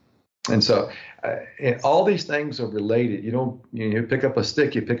 And so and all these things are related. You pick up a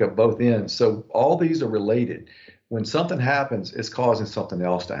stick, you pick up both ends. So all these are related. When something happens, it's causing something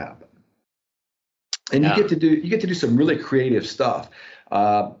else to happen. And you get to do some really creative stuff.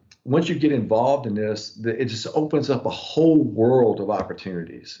 Once you get involved in this, it just opens up a whole world of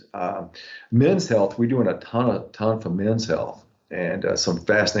opportunities. Men's health, we're doing a ton for men's health, and some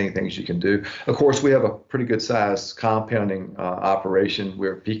fascinating things you can do. Of course, we have a pretty good sized compounding operation.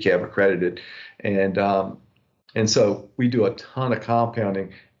 We're PCAB accredited, and so we do a ton of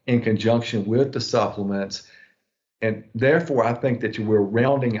compounding in conjunction with the supplements. And therefore, I think that we're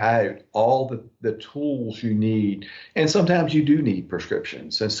rounding out all the tools you need. And sometimes you do need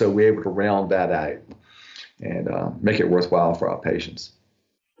prescriptions. And so we're able to round that out and make it worthwhile for our patients.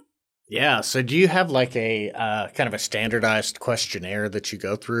 Yeah. So do you have like a kind of a standardized questionnaire that you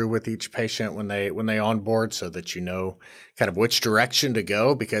go through with each patient when they onboard, so that you know kind of which direction to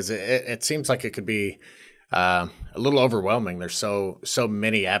go? Because it seems like it could be a little overwhelming. There's so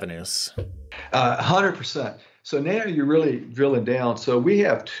many avenues. 100%. So now you're really drilling down. So we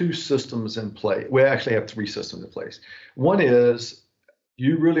have 2 systems in place. We actually have 3 systems in place. One is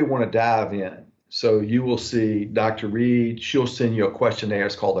you really want to dive in. So you will see Dr. Reed. She'll send you a questionnaire.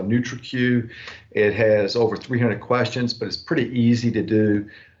 It's called a NutriQ. It has over 300 questions, but it's pretty easy to do.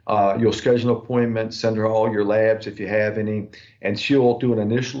 You'll schedule an appointment, send her all your labs if you have any, and she'll do an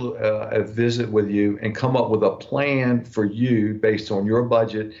initial visit with you and come up with a plan for you based on your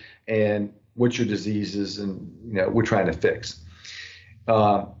budget and what your disease is, and we're trying to fix.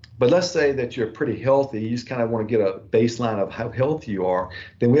 But let's say that you're pretty healthy. You just kind of want to get a baseline of how healthy you are.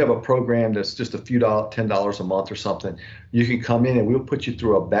 Then we have a program that's just a few $10 a month or something. You can come in and we'll put you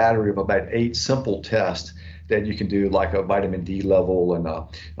through a battery of about 8 simple tests that you can do, like a vitamin D level and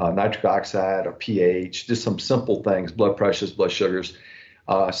nitric oxide or pH, just some simple things, blood pressures, blood sugars.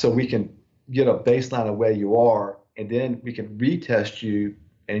 So we can get a baseline of where you are, and then we can retest you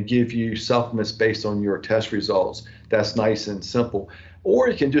and give you supplements based on your test results. That's nice and simple. Or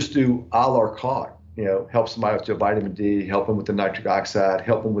you can just do a la carte, help somebody with their vitamin D, help them with the nitric oxide,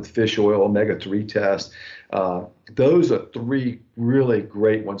 help them with fish oil, omega-3 test. Those are three really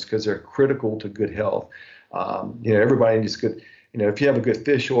great ones because they're critical to good health. Everybody needs good, if you have a good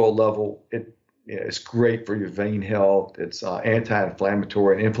fish oil level, it's great for your vein health. It's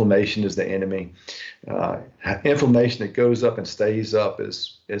anti-inflammatory, and inflammation is the enemy. Inflammation that goes up and stays up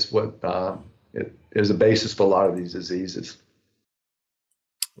is what it is the basis for a lot of these diseases.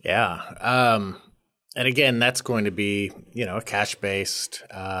 Yeah. And again, that's going to be, a cash-based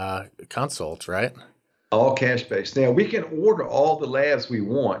consult, right? All cash-based. Now, we can order all the labs we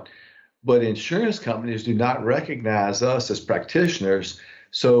want, but insurance companies do not recognize us as practitioners,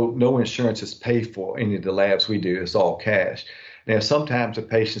 so no insurance is paid for any of the labs we do. It's all cash. Now, sometimes if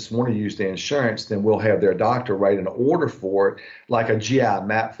patients want to use the insurance, then we'll have their doctor write an order for it, like a GI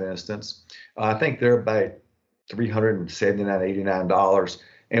map, for instance. I think they're about $379, $89,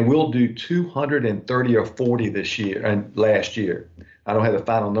 and we'll do 230 or 40 this year and last year. I don't have the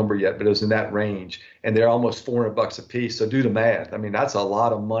final number yet, but it was in that range, and they're almost $400 a piece. So do the math. I mean, that's a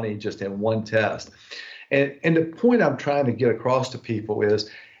lot of money just in one test. And the point I'm trying to get across to people is,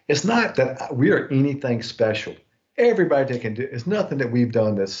 it's not that we are anything special. Everybody that can do, it's nothing that we've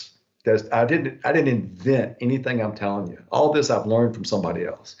done that's I didn't invent anything I'm telling you. All this I've learned from somebody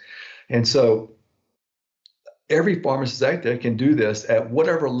else. And so every pharmacist out there can do this at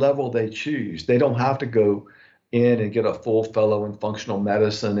whatever level they choose. They don't have to go in and get a full fellow in functional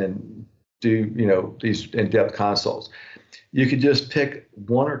medicine and do, these in-depth consults. You could just pick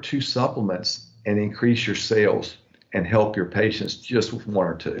one or two supplements and increase your sales and help your patients just with one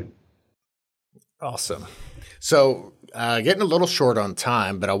or two. Awesome. So getting a little short on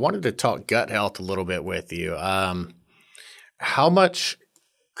time, but I wanted to talk gut health a little bit with you. How much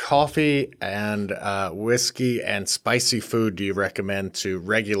coffee and whiskey and spicy food do you recommend to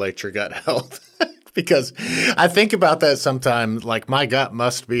regulate your gut health? Because I think about that sometimes, like my gut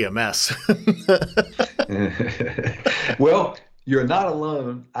must be a mess. Well, you're not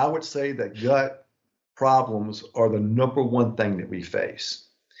alone. I would say that gut problems are the number one thing that we face.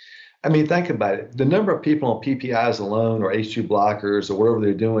 I mean, think about it. The number of people on PPIs alone or H2 blockers or whatever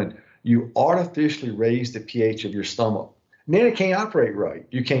they're doing, you artificially raise the pH of your stomach. And then it can't operate right.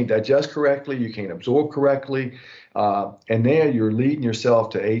 You can't digest correctly. You can't absorb correctly. And then you're leading yourself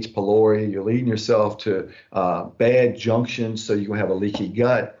to H. pylori. You're leading yourself to bad junctions, so you're going to have a leaky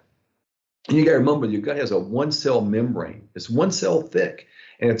gut. And you got to remember, your gut has a one-cell membrane. It's one cell thick.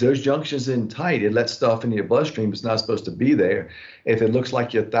 And if those junctions are tight, it lets stuff into your bloodstream that's not supposed to be there. If it looks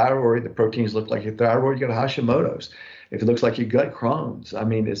like your thyroid, the proteins look like your thyroid, you got Hashimoto's. If it looks like your gut, Crohn's. I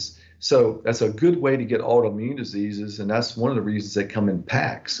mean, so that's a good way to get autoimmune diseases, and that's one of the reasons they come in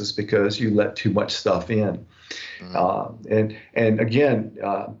packs, is because you let too much stuff in. Mm-hmm. And again,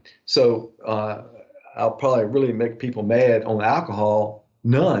 I'll probably really make people mad on alcohol.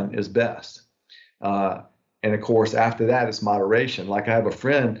 None is best. And of course, after that, it's moderation. Like I have a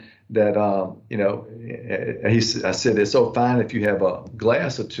friend that, I said, it's so fine if you have a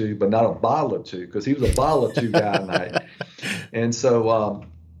glass or two, but not a bottle or two, because he was a bottle or two guy a night. And so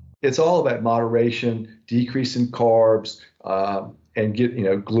it's all about moderation, decreasing carbs, and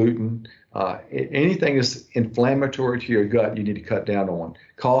get, gluten. Anything that's inflammatory to your gut, you need to cut down on.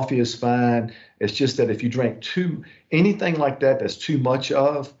 Coffee is fine. It's just that if you drink anything like that that's too much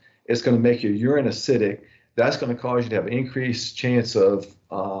of, it's going to make your urine acidic. That's going to cause you to have an increased chance of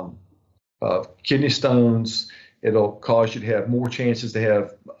kidney stones. It'll cause you to have more chances to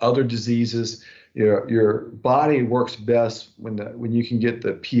have other diseases. Your body works best when you can get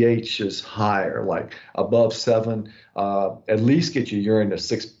the pHs higher, like above 7. At least get your urine to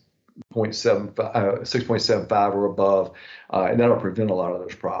 6.75 or above, and that'll prevent a lot of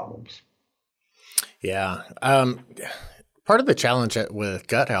those problems. Yeah. Part of the challenge with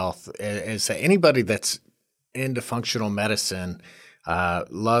gut health is that anybody that's into functional medicine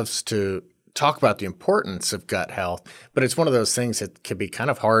loves to talk about the importance of gut health, but it's one of those things that can be kind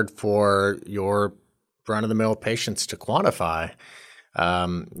of hard for your run-of-the-mill patients to quantify. How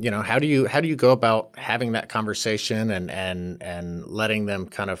do you go about having that conversation and letting them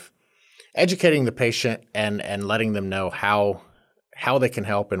kind of educating the patient and letting them know how they can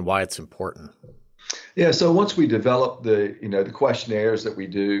help and why it's important? Yeah, so once we develop the questionnaires that we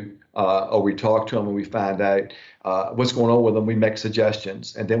do, or we talk to them and we find out what's going on with them, we make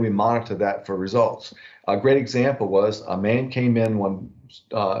suggestions and then we monitor that for results. A great example was a man came in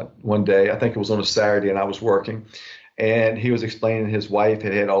one day, I think it was on a Saturday, and I was working, and he was explaining his wife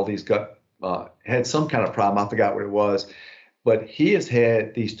had all these had some kind of problem. I forgot what it was, but he has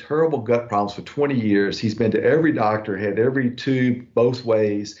had these terrible gut problems for 20 years. He's been to every doctor, had every tube both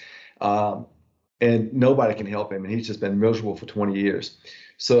ways. And nobody can help him, and he's just been miserable for 20 years.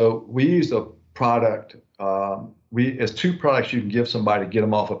 So we use a product. As two products you can give somebody to get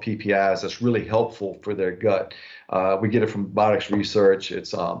them off of PPIs. That's really helpful for their gut. We get it from Biotics Research.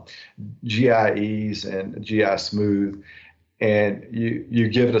 It's GI Ease and GI Smooth, and you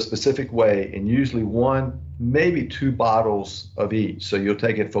give it a specific way, and usually one, maybe two bottles of each. So you'll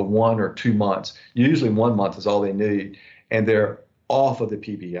take it for 1 or 2 months. Usually 1 month is all they need, and they're off of the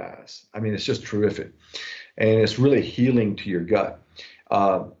PPIs. I mean, it's just terrific. And it's really healing to your gut.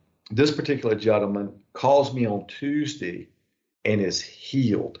 This particular gentleman calls me on Tuesday and is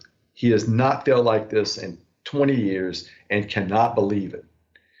healed. He has not felt like this in 20 years and cannot believe it.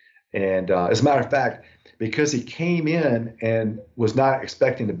 And as a matter of fact, because he came in and was not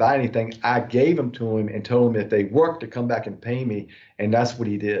expecting to buy anything, I gave them to him and told him if they worked to come back and pay me. And that's what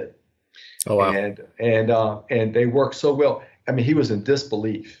he did. Oh, wow. And they worked so well. I mean, he was in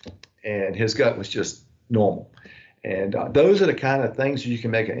disbelief, and his gut was just normal. And those are the kind of things you can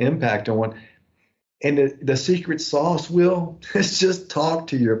make an impact on. And the secret sauce, Will, is just talk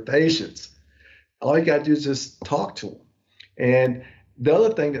to your patients. All you got to do is just talk to them. And the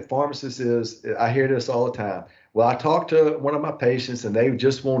other thing that pharmacists is, I hear this all the time. Well, I talked to one of my patients, and they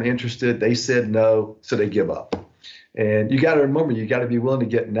just weren't interested. They said no, so they give up. And you got to remember, you got to be willing to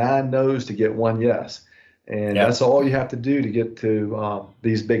get 9 no's to get 1 yes. And that's all you have to do to get to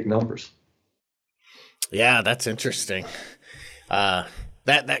these big numbers. Yeah, that's interesting.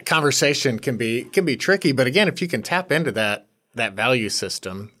 That conversation can be tricky, but again, if you can tap into that value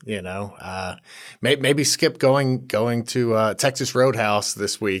system, maybe skip going to Texas Roadhouse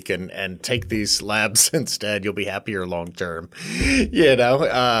this week and take these labs instead. You'll be happier long term,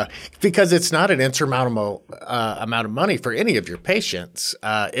 because it's not an insurmountable amount of money for any of your patients.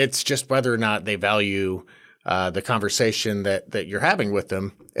 It's just whether or not they value the conversation that you're having with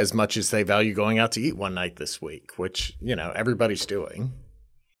them as much as they value going out to eat one night this week, which, everybody's doing.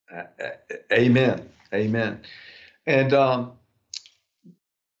 Amen. And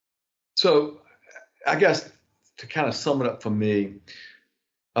so I guess to kind of sum it up for me,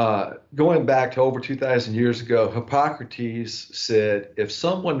 going back to over 2,000 years ago, Hippocrates said, if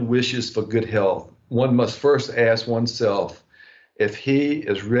someone wishes for good health, one must first ask oneself if he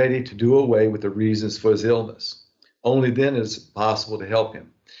is ready to do away with the reasons for his illness. Only then is it possible to help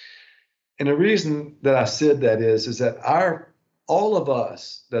him. And the reason that I said that is that all of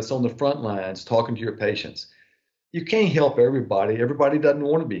us that's on the front lines talking to your patients, you can't help everybody. Everybody doesn't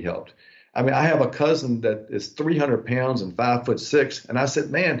want to be helped. I mean, I have a cousin that is 300 pounds and 5'6", and I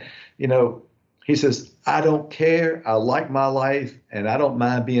said, man, he says, I don't care. I like my life, and I don't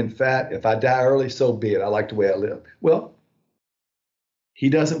mind being fat. If I die early, so be it. I like the way I live. Well, he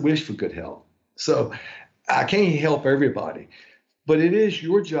doesn't wish for good health. So I can't help everybody, but it is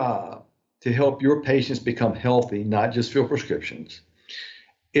your job to help your patients become healthy, not just fill prescriptions.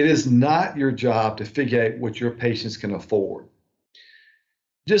 It is not your job to figure out what your patients can afford.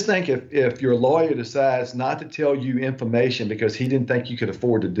 Just think if your lawyer decides not to tell you information because he didn't think you could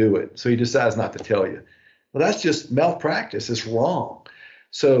afford to do it, so he decides not to tell you. Well, that's just malpractice. It's wrong.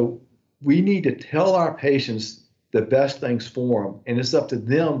 So we need to tell our patients the best things for them, and it's up to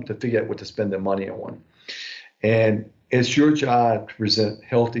them to figure out what to spend their money on. And it's your job to present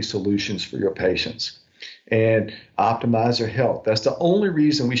healthy solutions for your patients and optimize their health. That's the only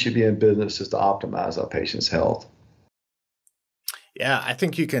reason we should be in business, is to optimize our patients' health. Yeah, I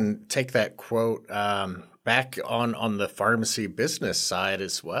think you can take that quote back on the pharmacy business side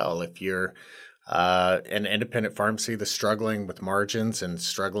as well. If you're an independent pharmacy that's struggling with margins and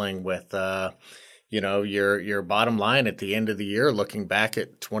struggling with your bottom line at the end of the year, looking back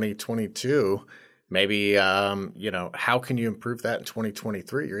at 2022, maybe, how can you improve that in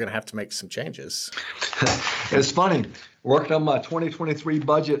 2023? You're going to have to make some changes. It's funny, working on my 2023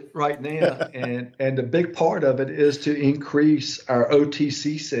 budget right now, and the big part of it is to increase our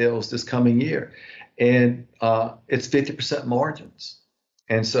OTC sales this coming year. And it's 50% margins.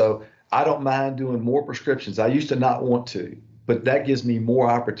 And so I don't mind doing more prescriptions. I used to not want to, but that gives me more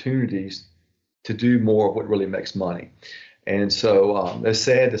opportunities to do more of what really makes money. And so it's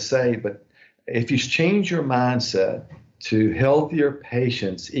sad to say, but if you change your mindset to healthier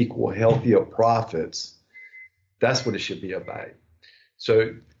patients equal healthier profits, that's what it should be about.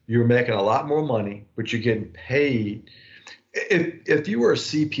 So you're making a lot more money, but you're getting paid. If you were a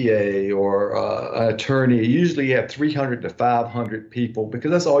CPA or an attorney, usually you have 300 to 500 people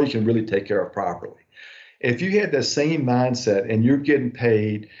because that's all you can really take care of properly. If you had that same mindset and you're getting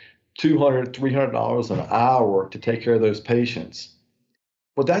paid $200, $300 an hour to take care of those patients,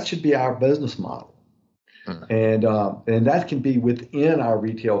 well, that should be our business model. And that can be within our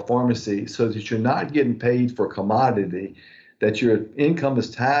retail pharmacy so that you're not getting paid for commodity that your income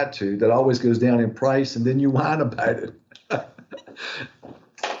is tied to that always goes down in price, and then you whine about it.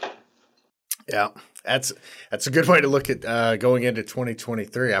 Yeah, that's a good way to look at going into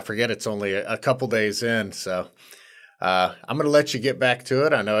 2023. I forget it's only a couple days in, so I'm going to let you get back to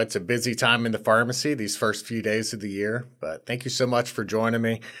it. I know it's a busy time in the pharmacy these first few days of the year, but thank you so much for joining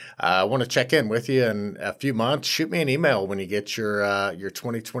me. I want to check in with you in a few months. Shoot me an email when you get your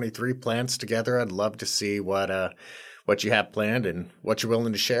 2023 plans together. I'd love to see what you have planned and what you're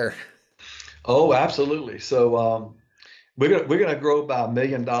willing to share. Oh, absolutely. So we're gonna grow by $1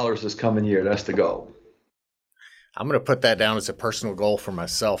 million this coming year. That's the goal. I'm going to put that down as a personal goal for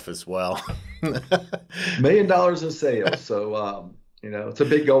myself as well. $1 million in sales. So, it's a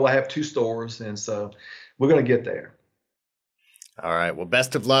big goal. I have 2 stores, and so we're going to get there. All right. Well,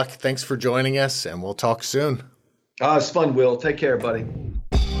 best of luck. Thanks for joining us, and we'll talk soon. It's fun, Will. Take care, buddy.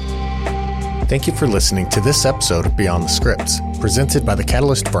 Thank you for listening to this episode of Beyond the Scripts, presented by the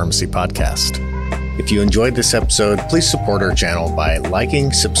Catalyst Pharmacy Podcast. If you enjoyed this episode, please support our channel by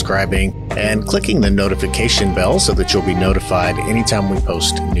liking, subscribing, and clicking the notification bell so that you'll be notified anytime we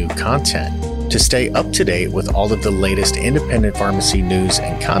post new content. To stay up to date with all of the latest independent pharmacy news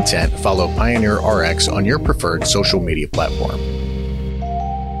and content, follow Pioneer RX on your preferred social media platform.